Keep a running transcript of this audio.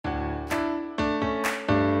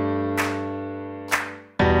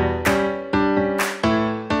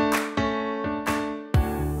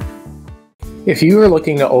If you are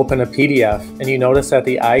looking to open a PDF and you notice that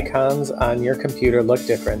the icons on your computer look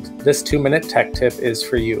different, this 2-minute tech tip is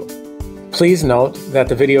for you. Please note that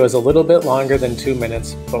the video is a little bit longer than 2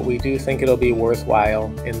 minutes, but we do think it'll be worthwhile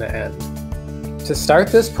in the end. To start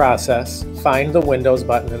this process, find the Windows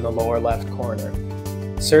button in the lower left corner.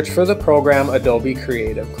 Search for the program Adobe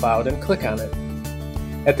Creative Cloud and click on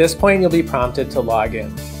it. At this point, you'll be prompted to log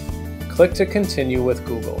in. Click to continue with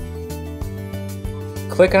Google.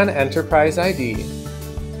 Click on Enterprise ID.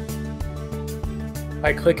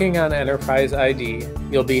 By clicking on Enterprise ID,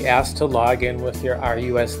 you'll be asked to log in with your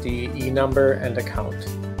RUSD e-number and account.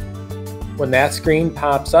 When that screen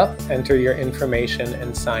pops up, enter your information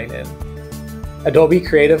and sign in. Adobe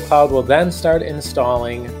Creative Cloud will then start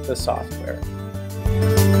installing the software.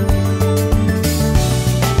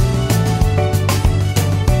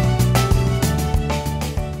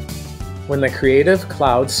 When the Creative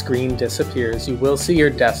Cloud screen disappears, you will see your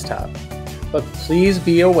desktop, but please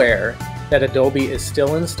be aware that Adobe is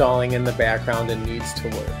still installing in the background and needs to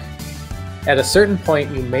work. At a certain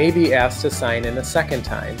point, you may be asked to sign in a second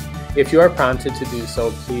time. If you are prompted to do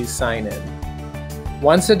so, please sign in.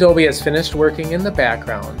 Once Adobe has finished working in the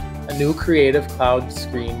background, a new Creative Cloud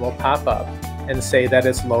screen will pop up and say that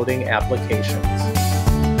it's loading applications.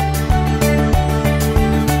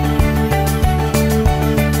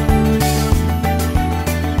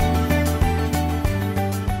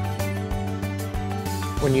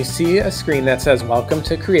 When you see a screen that says Welcome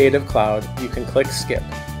to Creative Cloud, you can click Skip.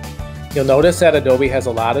 You'll notice that Adobe has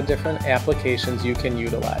a lot of different applications you can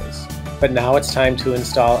utilize, but now it's time to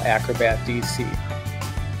install ACROBAT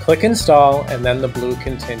DC. Click Install and then the blue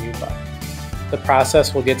Continue button. The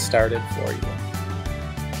process will get started for you.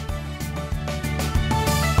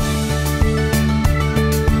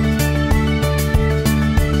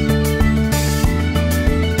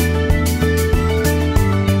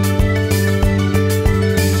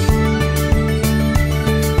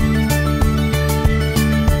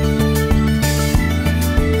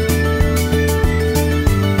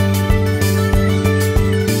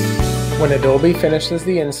 When Adobe finishes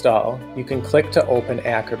the install, you can click to open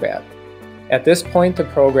ACROBAT. At this point, the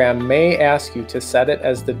program may ask you to set it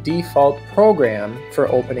as the default program for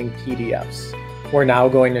opening PDFs. We're now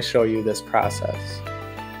going to show you this process.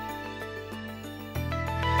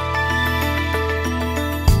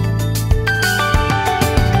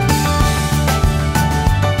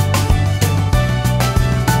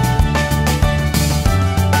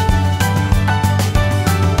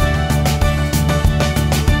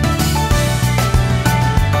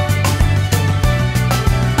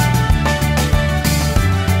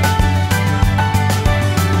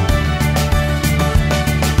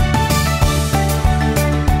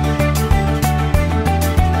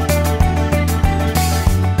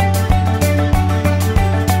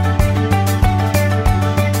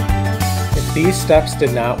 These steps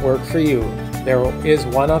did not work for you. There is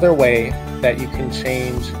one other way that you can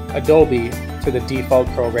change Adobe to the default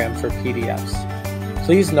program for PDFs.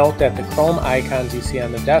 Please note that the Chrome icons you see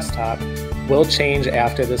on the desktop will change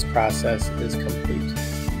after this process is complete.